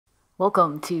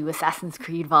Welcome to Assassin's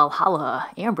Creed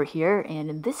Valhalla. Amber here, and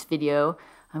in this video,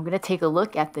 I'm going to take a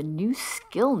look at the new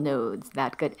skill nodes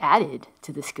that got added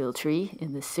to the skill tree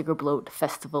in the Sigurblot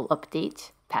Festival update,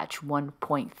 patch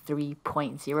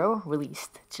 1.3.0,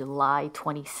 released July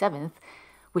 27th,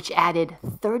 which added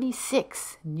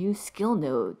 36 new skill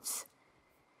nodes.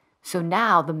 So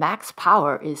now the max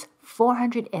power is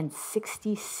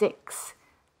 466,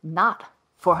 not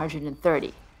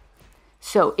 430.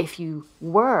 So if you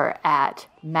were at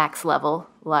max level,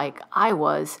 like I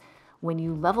was, when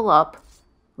you level up,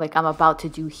 like I'm about to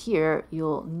do here,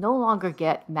 you'll no longer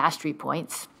get mastery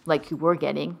points like you were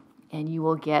getting, and you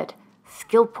will get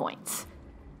skill points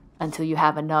until you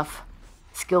have enough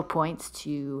skill points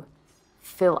to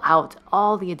fill out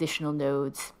all the additional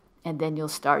nodes, and then you'll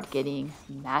start getting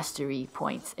mastery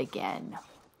points again.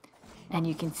 And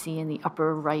you can see in the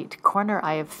upper right corner,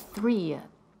 I have 3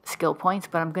 skill points,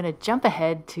 but I'm going to jump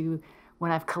ahead to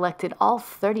when I've collected all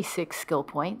 36 skill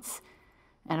points,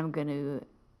 and I'm going to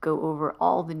go over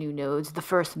all the new nodes. The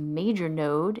first major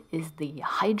node is the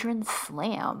Heidrun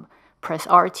Slam. Press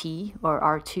RT or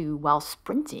R2 while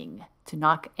sprinting to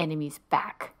knock enemies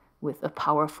back with a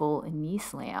powerful knee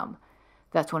slam.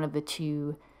 That's one of the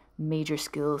 2 major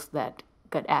skills that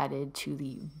got added to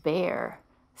the bear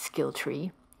skill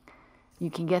tree. You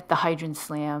can get the Heidrun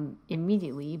Slam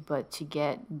immediately, but to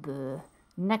get the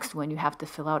next one, you have to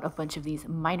fill out a bunch of these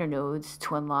minor nodes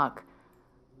to unlock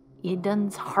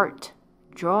Idunn's Heart.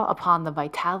 Draw upon the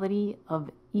vitality of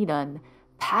Idunn,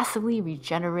 passively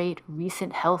regenerate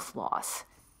recent health loss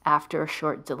after a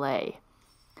short delay.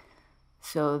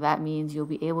 So that means you'll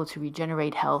be able to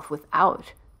regenerate health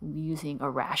without using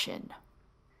a ration.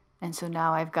 And so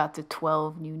now I've got the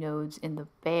 12 new nodes in the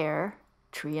bear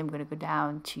tree. I'm going to go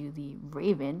down to the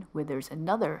raven, where there's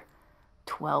another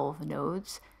 12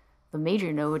 nodes. The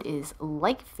major node is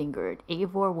light-fingered.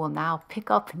 Eivor will now pick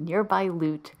up nearby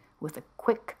loot with a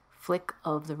quick flick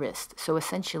of the wrist. So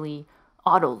essentially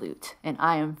auto loot, and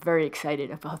I am very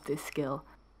excited about this skill.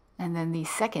 And then the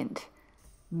second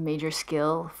major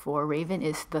skill for raven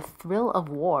is the thrill of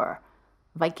war.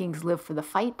 Vikings live for the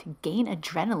fight, gain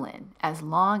adrenaline as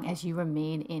long as you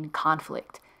remain in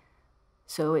conflict.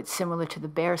 So it's similar to the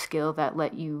bear skill that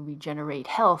let you regenerate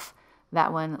health.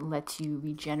 That one lets you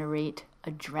regenerate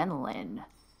adrenaline.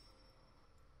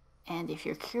 And if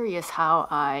you're curious how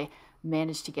I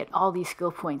managed to get all these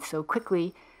skill points so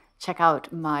quickly, check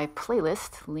out my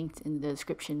playlist linked in the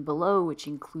description below, which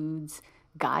includes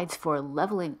guides for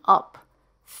leveling up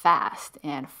fast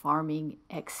and farming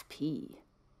XP.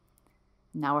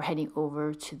 Now we're heading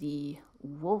over to the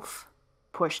wolf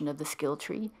portion of the skill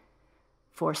tree.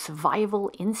 For survival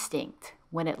instinct,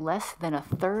 when at less than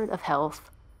 1/3 of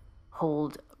health,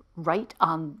 hold right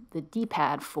on the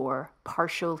D-pad for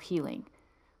partial healing.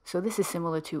 So this is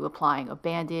similar to applying a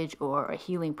bandage or a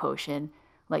healing potion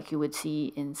like you would see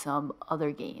in some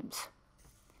other games.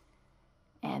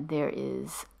 And there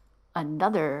is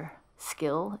another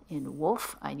skill in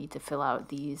wolf. I need to fill out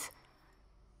these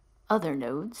other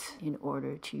nodes in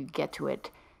order to get to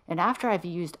it. And after I've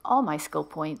used all my skill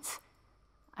points,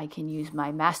 I can use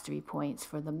my mastery points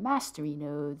for the mastery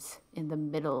nodes in the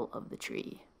middle of the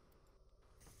tree.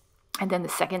 And then the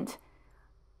second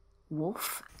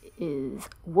wolf is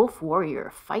Wolf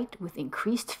Warrior. Fight with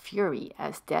increased fury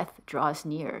as death draws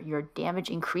near. Your damage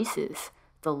increases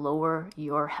the lower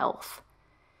your health.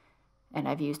 And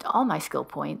I've used all my skill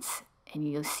points, and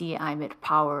you'll see I'm at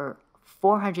power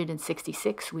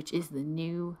 466, which is the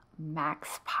new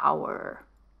max power.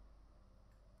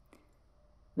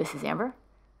 This is Amber.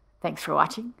 Thanks for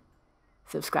watching.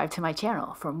 Subscribe to my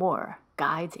channel for more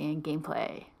guides and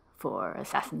gameplay for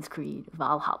Assassin's Creed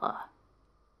Valhalla.